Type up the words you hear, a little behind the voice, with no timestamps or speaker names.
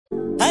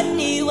I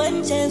need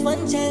one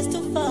chance to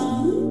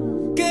fall.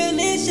 Girl,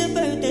 it's your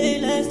birthday,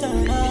 let's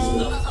turn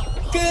up.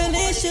 Girl,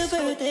 it's your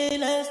birthday,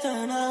 let's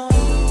turn up.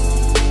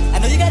 I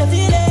know you got a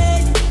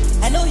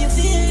feeling, I know you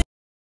feel it.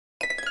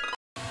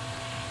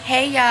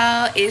 Hey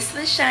y'all, it's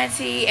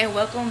LaShanti and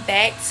welcome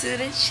back to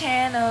the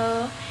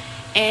channel.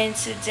 And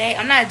today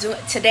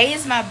today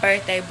is my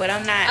birthday, but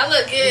I'm not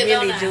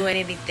really doing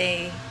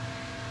anything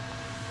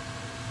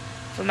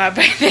for my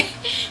birthday.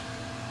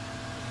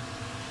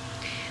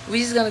 We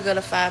just gonna go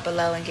to Five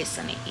Below and get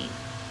something to eat.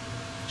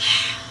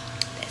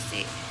 That's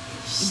it.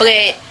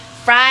 But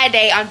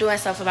Friday I'm doing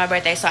stuff for my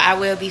birthday, so I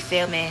will be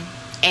filming.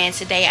 And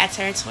today I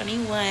turned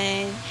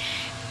 21,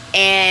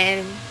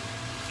 and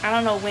I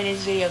don't know when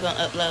this video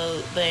gonna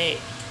upload, but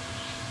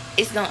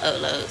it's gonna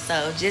upload.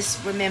 So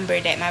just remember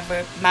that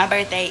my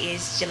birthday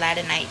is July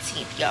the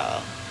 19th,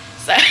 y'all.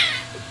 So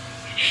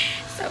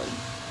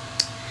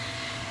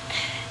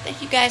thank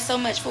you guys so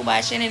much for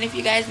watching, and if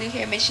you guys new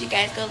here, make sure you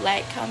guys go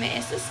like, comment,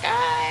 and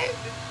subscribe.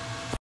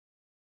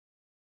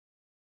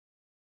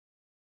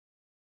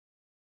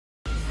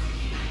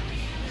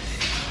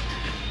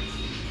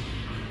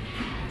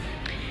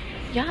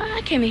 Y'all,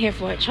 I came in here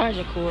for a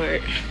charger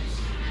cord.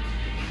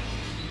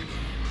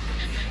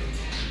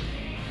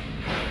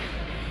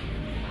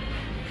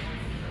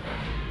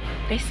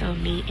 They so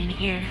neat in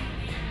here.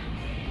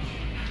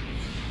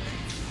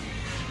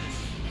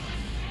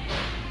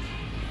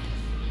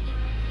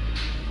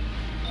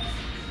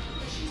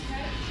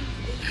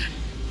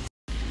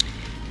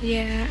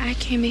 Yeah, I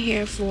came in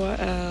here for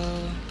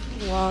a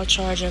wall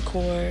charger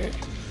cord,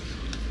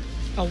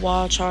 a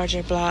wall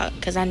charger block,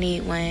 because I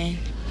need one.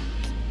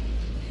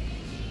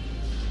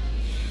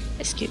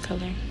 It's a cute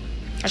color.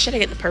 I should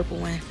have got the purple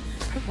one.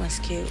 Purple one's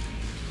cute.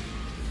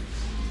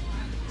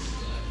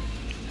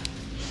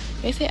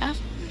 They fit iPhone.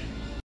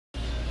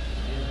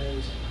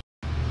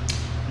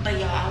 But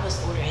y'all, I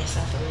was ordering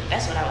some food.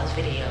 That's what I was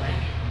videoing.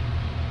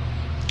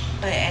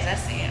 But as I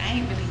said, I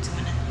ain't really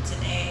doing nothing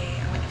today.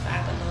 I went to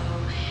Five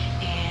Below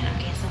and I'm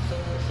getting some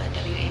food for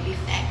WNB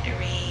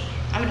Factory.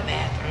 I'm in the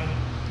bathroom.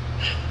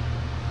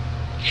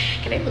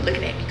 Cause they were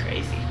looking at me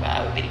crazy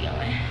while I was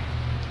videoing.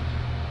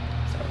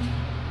 So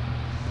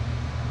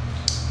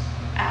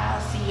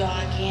I'll see y'all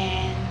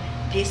again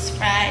this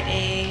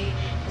Friday,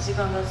 because we're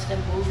gonna go to the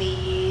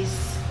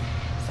movies.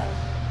 So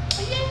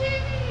yay!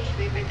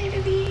 Happy birthday to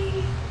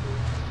me.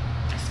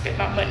 I spent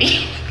my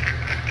money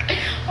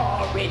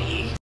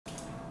already.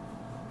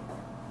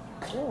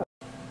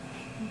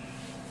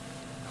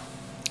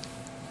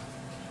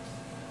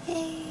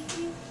 Hey.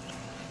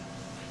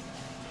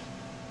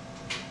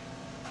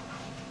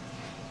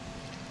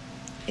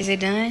 Is it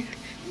done?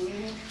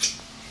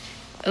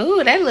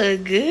 Ooh, that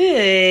look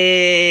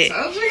good.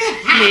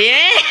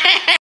 Yeah.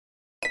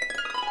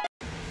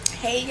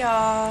 Hey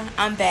y'all,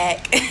 I'm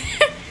back.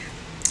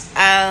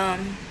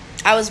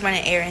 I was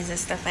running errands and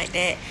stuff like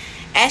that.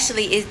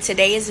 Actually,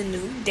 today is a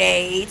new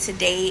day.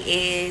 Today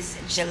is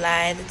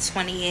July the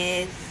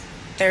 20th,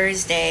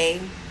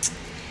 Thursday.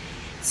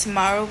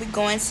 Tomorrow we're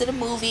going to the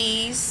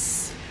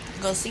movies.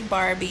 Go see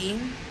Barbie.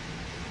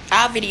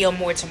 I'll video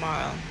more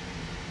tomorrow,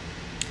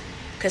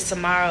 cause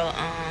tomorrow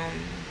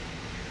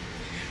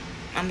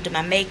I'm gonna do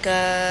my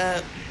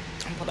makeup.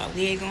 I'm gonna put my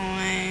wig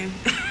on.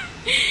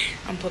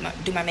 I'm gonna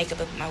do my makeup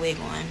and put my wig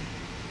on,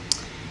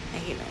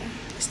 and you know,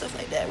 stuff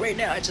like that. Right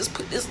now I just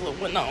put this little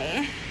one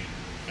on.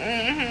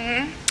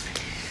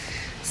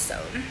 So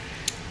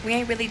we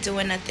ain't really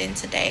doing nothing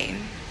today.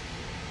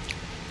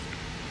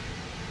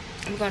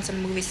 I'm going to the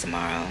movies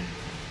tomorrow,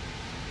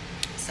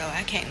 so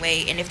I can't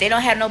wait. And if they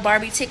don't have no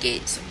Barbie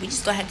tickets, we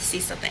just gonna have to see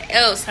something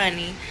else,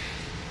 honey.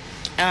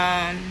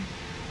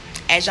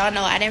 As y'all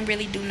know, I didn't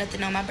really do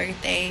nothing on my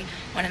birthday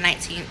on the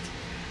 19th,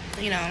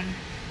 you know.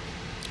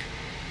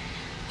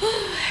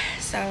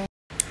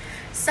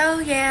 So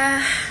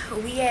yeah,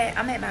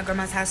 I'm at my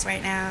grandma's house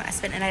right now. I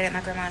spent the night at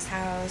my grandma's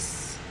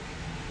house.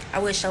 I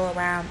would show her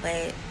around,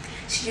 but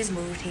she just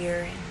moved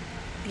here, and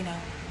you know,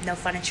 no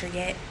furniture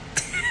yet.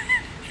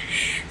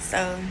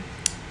 So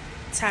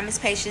time is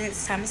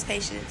patience.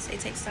 It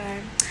takes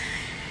time.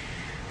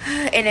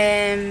 And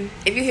then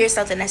if you hear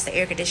something, that's the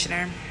air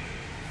conditioner.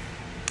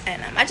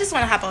 And I just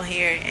want to hop on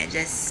here and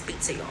just speak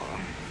to y'all.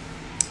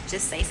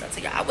 Just say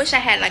something to y'all. I wish I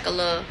had like a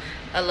little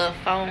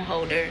phone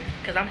holder,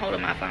 because I'm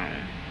holding my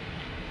phone.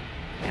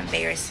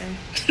 Embarrassing.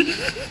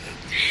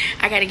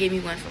 I gotta give me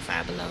one for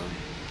Five Below.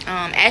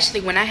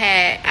 Actually, when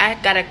I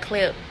got a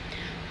clip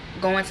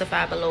going to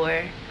Five Below,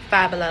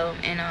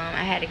 and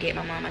I had to get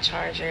my mom a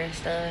charger and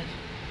stuff.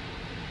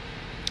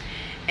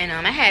 And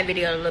I had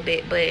video a little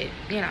bit, but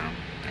you know,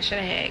 I should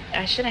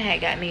have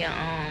had got me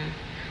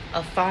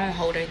a phone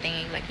holder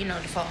thing, like, you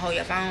know, to hold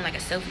your phone, like a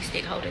selfie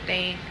stick holder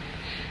thing.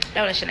 That's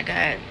what I should have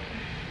got.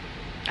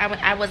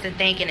 I wasn't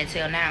thinking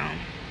until now.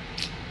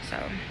 So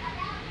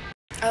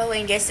oh,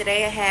 and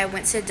yesterday I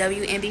went to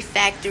WNB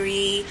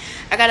Factory.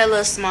 I got a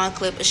little small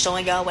clip of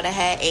showing y'all what I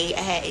had ate.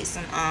 I had ate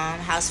some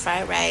house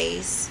fried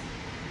rice.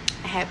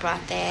 I had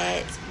brought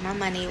that,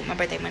 my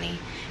birthday money.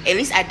 At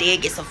least I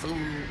did get some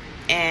food.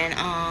 And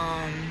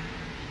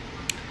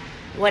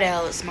What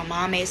else? My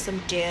mom made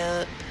some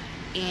dip,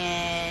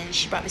 and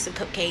she brought me some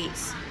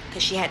cupcakes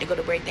because she had to go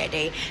to work that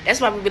day.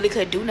 That's why we really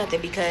couldn't do nothing,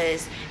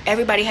 because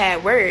everybody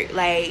had work.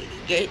 Like,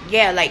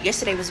 yeah, like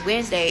yesterday was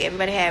Wednesday.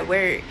 Everybody had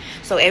work.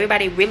 So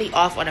everybody really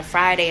off on a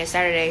Friday and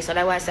Saturday. So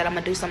that's why I said I'm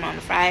going to do something on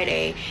a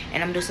Friday,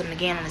 and I'm going to do something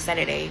again on a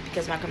Saturday,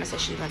 because my grandma said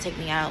she was going to take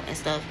me out and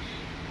stuff.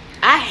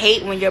 I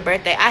hate when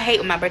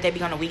my birthday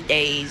be on the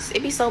weekdays.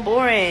 It be so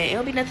boring.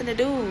 It'll be nothing to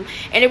do.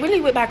 And it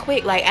really went by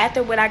quick. Like,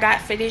 after when I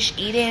got finished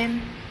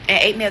eating and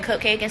ate me a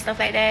cupcake and stuff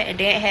like that, and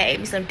then had ate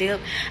me some dip.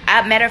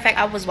 Matter of fact,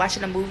 I was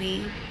watching a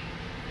movie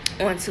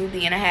on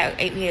Tubi, and I had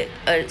ate me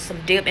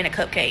some dip and a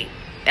cupcake,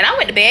 and I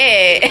went to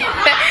bed.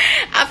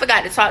 I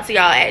forgot to talk to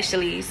y'all,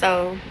 actually.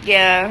 So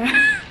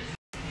yeah.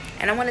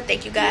 And I want to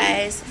thank you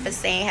guys for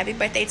saying happy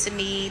birthday to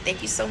me.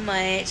 Thank you so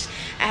much.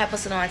 I have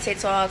posted on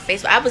TikTok,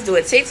 Facebook. I was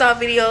doing TikTok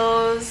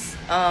videos.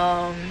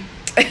 I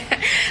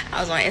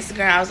was on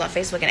Instagram, I was on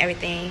Facebook and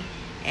everything.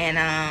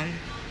 And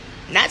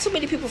not too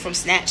many people from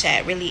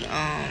Snapchat really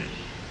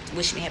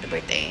wished me happy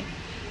birthday.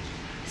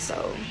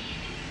 So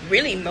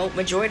really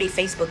majority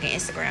Facebook and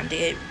Instagram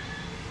did.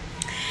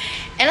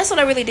 And that's what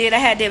I really did.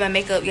 I did my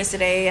makeup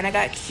yesterday, and I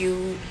got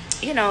cute.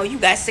 You know, you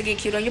guys to get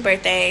cute on your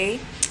birthday.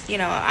 You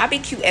know, I be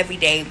cute every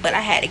day, but I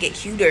had to get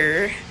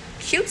cuter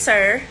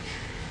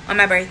on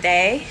my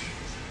birthday.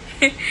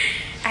 I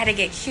had to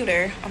get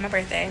cuter on my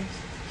birthday.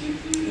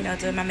 You know,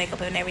 doing my makeup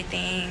and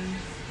everything.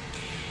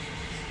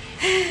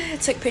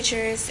 Took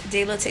pictures,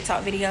 did little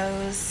TikTok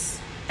videos,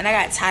 and I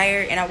got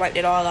tired and I wiped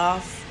it all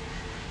off.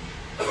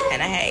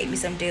 And I had ate me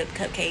some dip,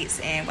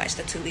 cupcakes, and watched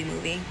the Tubi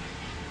movie.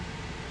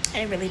 I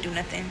didn't really do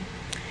nothing.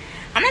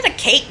 I'm not a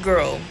cake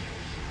girl.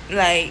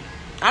 Like,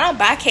 I don't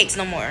buy cakes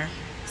no more.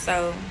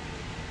 So,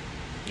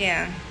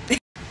 yeah.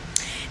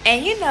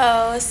 And you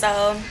know,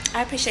 so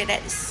I appreciate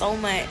that so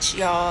much,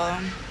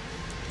 y'all.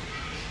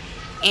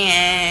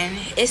 And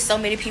it's so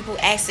many people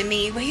asking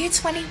me, well, you're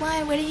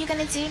 21, what are you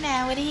gonna do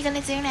now? What are you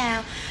gonna do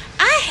now?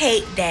 I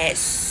hate that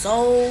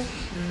so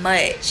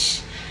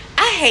much.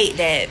 I hate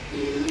that.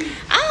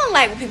 I don't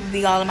like when people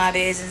be all in my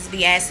business,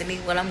 be asking me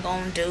what I'm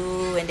gonna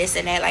do and this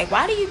and that. Like,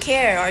 why do you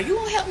care? Are you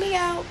gonna help me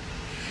out?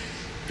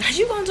 Are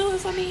you gonna do it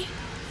for me?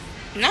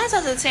 9 times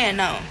out of 10,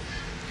 no.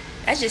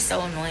 That's just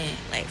so annoying.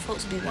 Like,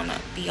 folks wanna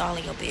be all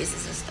in your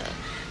business and stuff.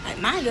 Like,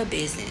 mind your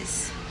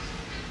business.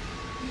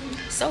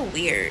 So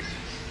weird.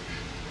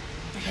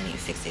 I can't even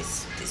fix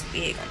this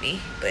wig on me,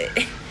 but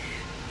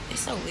it's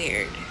so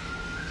weird.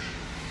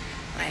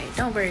 Like,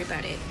 don't worry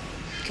about it,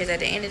 because at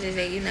the end of the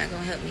day, you're not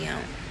gonna help me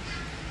out.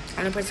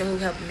 Only person who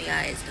helping me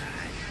out is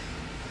God.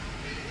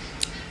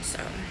 So,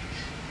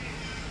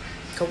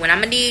 cause when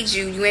I'ma need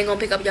you, you ain't gonna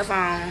pick up your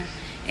phone,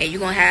 and you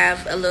gonna have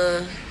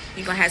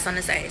something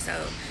to say.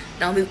 So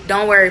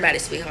don't worry about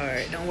it,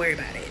 sweetheart. Don't worry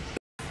about it.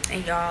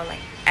 And y'all,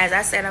 like, as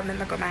I said, I'm in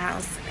my grandma's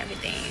house and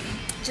everything,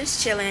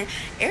 just chilling.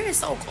 Air is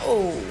so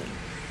cold.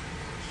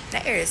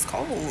 That air is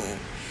cold.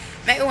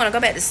 Make me want to go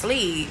back to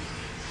sleep.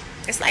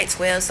 It's like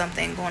 12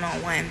 something going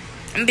on 1.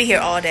 I'm gonna be here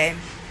all day.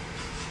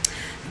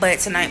 But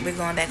tonight we're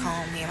going back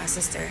home, me and my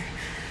sister.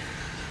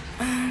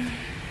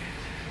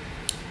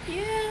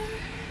 Yeah.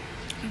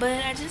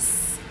 But I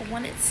just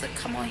wanted to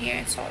come on here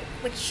and talk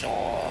with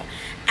y'all.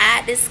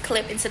 Add this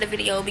clip into the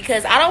video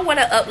because I don't want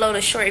to upload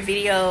a short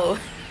video.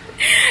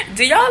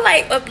 Do y'all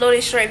like uploading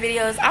short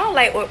videos? I don't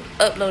like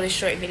uploading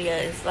short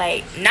videos.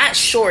 Like, not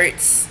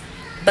shorts,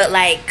 but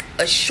like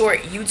a short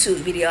YouTube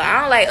video.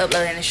 I don't like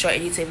uploading a short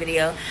YouTube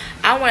video.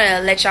 I want to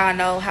let y'all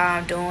know how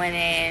I'm doing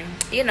and,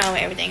 you know,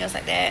 everything else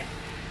like that.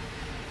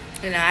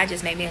 You know, I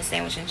just made me a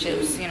sandwich and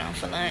chips, you know,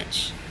 for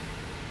lunch.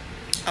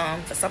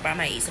 For supper, I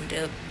might eat some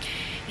dip.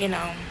 You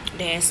know,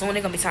 then soon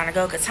it's gonna be time to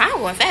go, because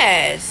time went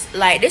fast.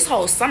 Like, this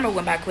whole summer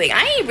went by quick.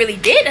 I ain't really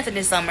did nothing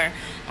this summer.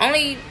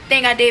 Only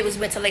thing I did was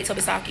went to Lake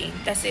Tobisaki.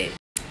 That's it.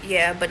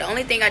 Yeah, but the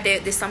only thing I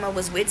did this summer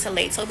was went to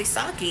Lake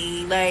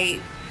Tobisaki.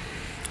 Like,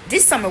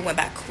 this summer went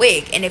by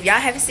quick. And if y'all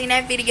haven't seen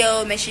that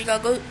video, make sure y'all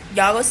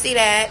go see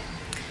that.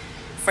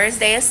 First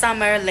day of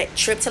summer,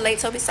 trip to Lake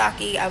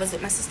Tobisaki. I was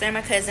with my sister and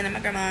my cousin and my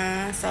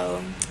grandma.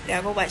 So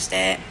y'all go watch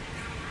that.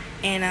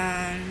 And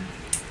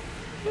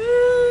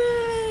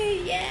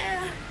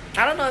yeah,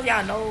 I don't know if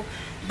y'all know,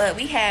 but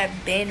we have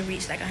been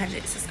reached like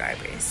 100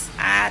 subscribers.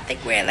 I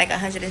think we're at like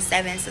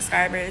 107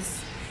 subscribers.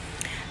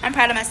 I'm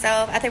proud of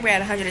myself. I think we're at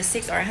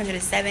 106 or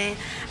 107.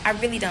 I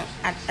really don't.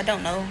 I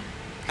don't know.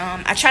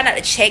 I try not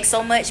to check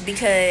so much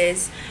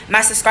because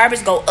my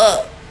subscribers go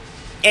up,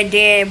 and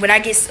then when I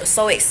get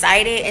so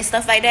excited and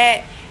stuff like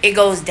that, it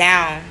goes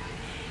down,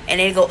 and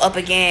then it go up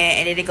again,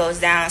 and then it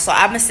goes down. So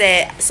I'm gonna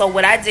say, so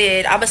what I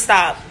did, I'm gonna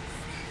stop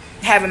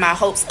having my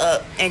hopes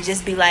up and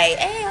just be like,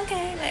 hey,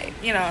 okay, like,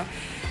 you know.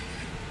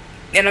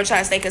 And I'm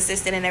trying to stay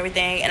consistent and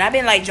everything. And I've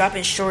been like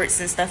dropping shorts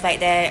and stuff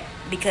like that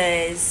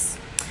because,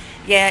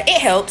 yeah,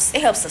 it helps.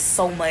 It helps us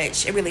so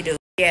much. It really do.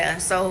 Yeah,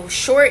 so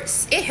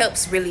shorts, it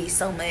helps really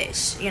so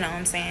much. You know what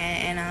I'm saying?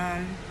 And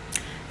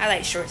I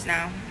like shorts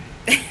now.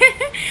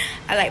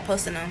 I like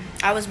posting them.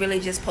 I was really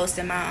just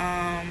posting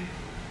my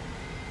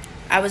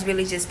I was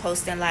really just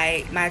posting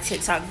like my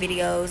TikTok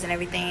videos and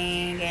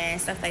everything and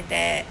stuff like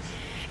that.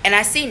 And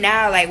I see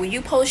now, like, when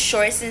you post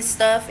shorts and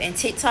stuff and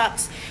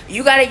TikToks,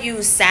 you gotta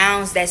use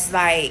sounds that's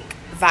like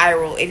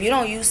viral. If you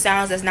don't use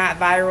sounds that's not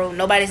viral,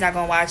 nobody's not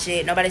gonna watch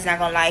it, nobody's not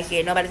gonna like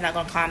it, nobody's not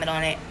gonna comment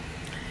on it.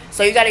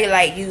 So you gotta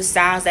like use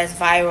sounds that's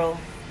viral.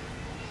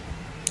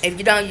 If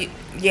you don't,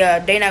 yeah,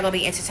 they're not gonna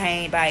be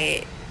entertained by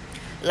it.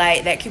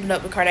 Like that Keeping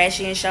Up with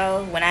Kardashian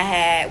show, when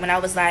I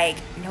was like,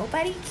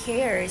 nobody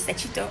cares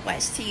that you don't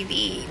watch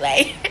TV.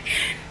 Like,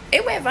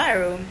 it went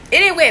viral. It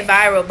didn't went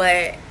viral,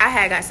 but I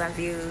had got some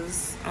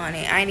views on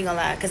it. I ain't even gonna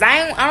lie, cause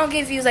I don't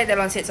get views like that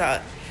on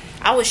TikTok.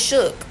 I was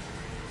shook,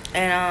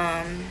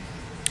 and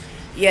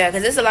yeah,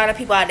 cause there's a lot of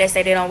people out there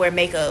say they don't wear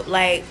makeup.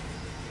 Like,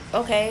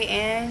 okay,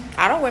 and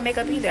I don't wear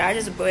makeup either. I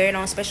just wear it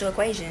on special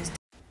occasions.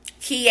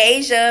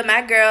 Kiesha,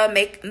 my girl,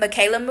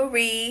 Michaela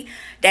Marie,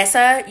 that's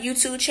her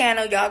YouTube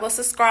channel. Y'all go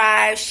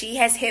subscribe. She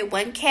has hit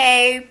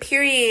 1K,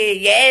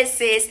 period. Yes,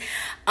 sis.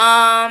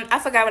 I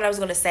forgot what I was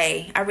gonna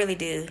say. I really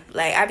do.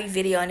 Like, I be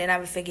videoing and then I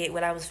would forget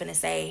what I was finna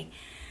say.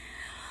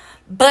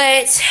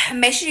 But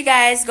make sure you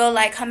guys go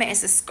like, comment, and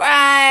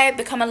subscribe.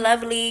 Become a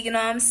lovely, you know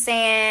what I'm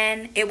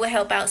saying? It will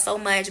help out so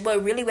much. But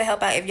it really will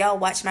help out if y'all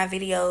watch my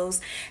videos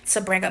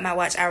to bring up my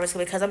watch hours,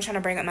 because I'm trying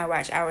to bring up my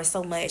watch hours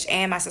so much,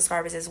 and my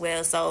subscribers as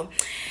well. So,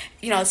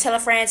 you know, tell a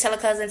friend, tell a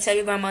cousin, tell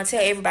your grandma,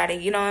 tell everybody,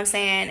 you know what I'm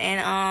saying?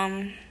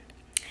 And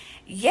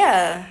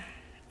yeah,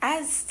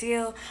 I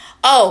still,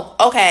 oh,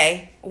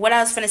 okay, what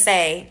I was finna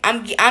say,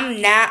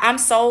 I'm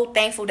so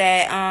thankful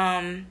that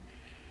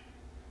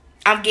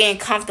I'm getting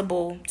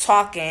comfortable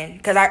talking,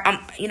 because I'm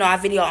you know, I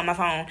video on my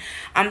phone.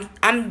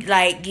 I'm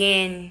like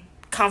getting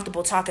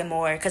comfortable talking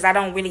more, because I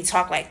don't really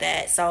talk like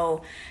that.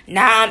 So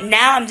now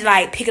I'm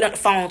like picking up the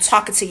phone,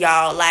 talking to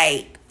y'all,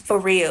 like, for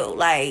real.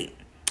 Like,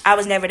 I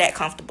was never that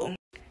comfortable.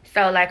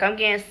 So like, I'm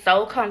getting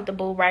so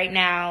comfortable right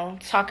now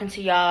talking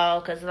to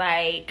y'all, because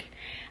like,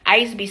 I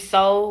used to be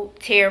so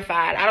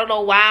terrified. I don't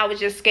know why I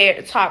was just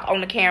scared to talk on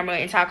the camera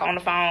and talk on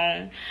the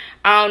phone.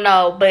 I don't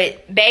know,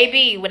 but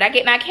baby, when I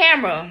get my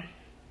camera,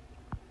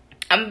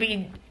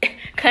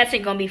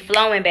 content gonna be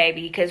flowing,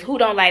 baby, because who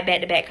don't like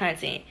back-to-back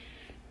content?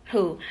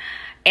 Who?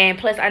 And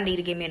plus, I need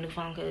to get me a new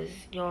phone, because,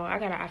 y'all, I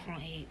got an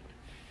iPhone 8.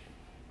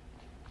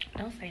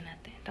 Don't say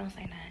nothing. Don't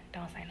say nothing.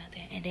 Don't say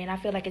nothing. And then I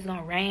feel like it's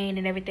gonna rain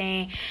and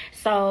everything.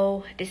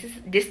 So, this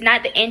is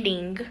not the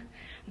ending,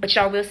 but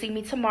y'all will see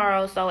me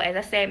tomorrow. So, as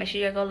I said, make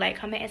sure you go like,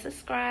 comment, and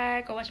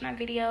subscribe. Go watch my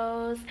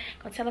videos.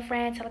 Go tell a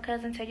friend, tell a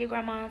cousin, tell your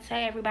grandma, tell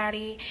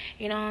everybody.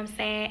 You know what I'm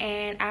saying?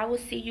 And I will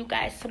see you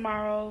guys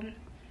tomorrow.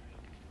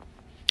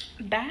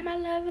 Bye, my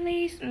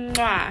lovelies.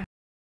 Mwah.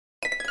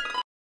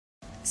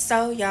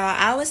 So, y'all,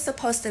 I was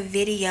supposed to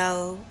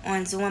video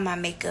on doing my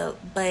makeup,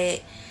 but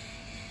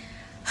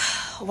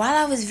while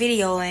I was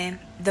videoing,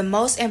 the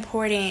most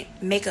important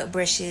makeup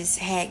brushes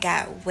had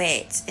got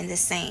wet in the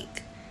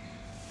sink.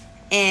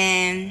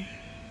 And,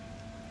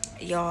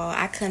 y'all,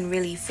 I couldn't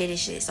really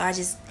finish it. So I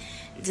just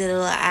did a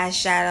little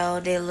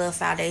eyeshadow, did a little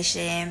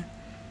foundation,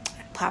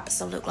 popped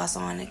some lip gloss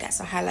on, and got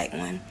some highlight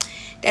on.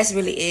 That's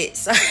really it.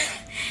 So,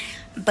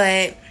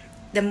 but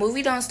the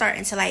movie don't start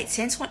until like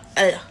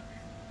 10:20.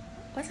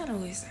 What time do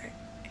we start?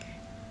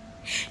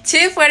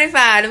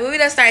 10:45. The movie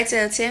don't start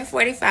until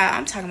 10:45.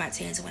 I'm talking about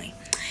 10:20.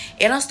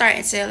 It don't start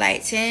until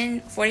like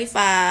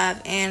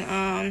 10:45, and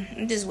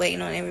I'm just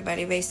waiting on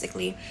everybody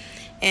basically.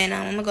 And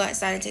I'm gonna go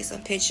outside and take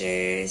some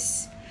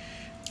pictures,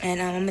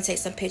 and I'm gonna take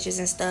some pictures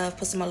and stuff.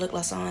 Put some more lip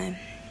gloss on,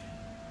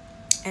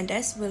 and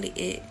that's really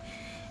it.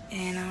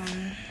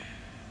 And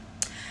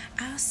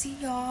I'll see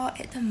y'all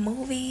at the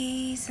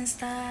movies and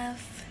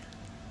stuff.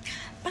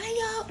 Bye,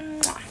 y'all.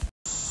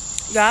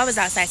 Y'all, I was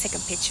outside taking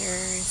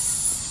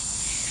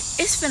pictures.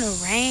 It's finna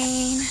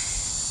rain.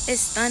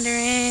 It's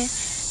thundering.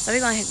 So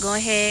we're gonna go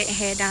ahead and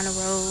head down the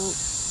road.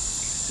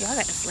 Y'all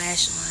got the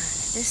flash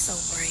on. It's so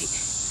bright.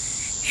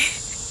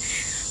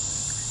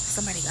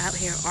 Somebody out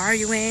here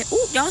arguing.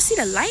 Ooh, y'all see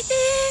the light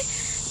there?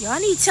 Y'all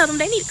need to tell them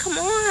they need to come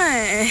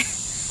on.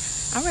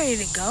 I'm ready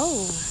to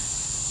go.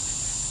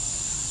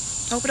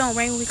 Hope it don't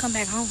rain when we come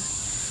back home.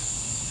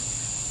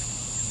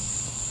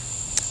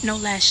 No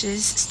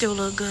lashes, still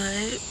look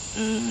good.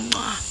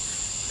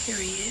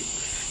 Period.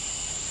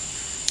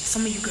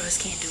 Some of you girls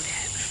can't do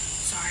that.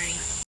 Sorry.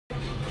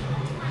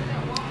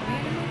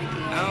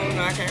 I don't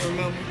know, I can't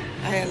remember.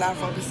 I had a lot of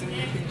focus in the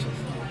pictures.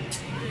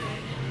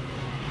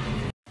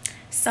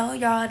 So,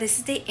 y'all, this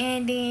is the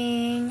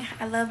ending.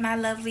 I love my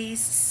lovelies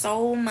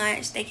so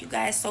much. Thank you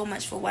guys so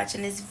much for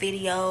watching this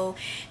video.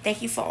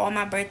 Thank you for all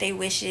my birthday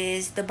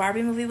wishes. The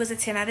Barbie movie was a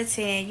 10 out of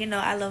 10. You know,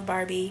 I love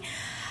Barbie.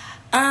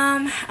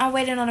 I'm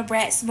waiting on a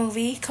Bratz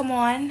movie. Come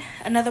on,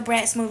 another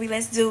Bratz movie.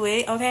 Let's do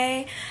it,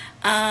 okay?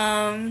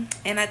 And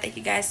I thank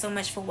you guys so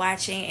much for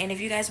watching. And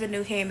if you guys were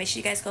new here, make sure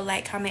you guys go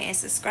like, comment, and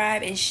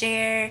subscribe, and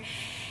share.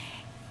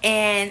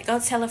 And go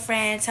tell a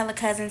friend, tell a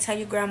cousin, tell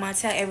your grandma,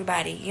 tell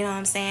everybody. You know what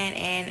I'm saying?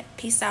 And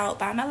peace out.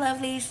 Bye, my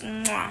lovelies.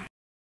 Mwah.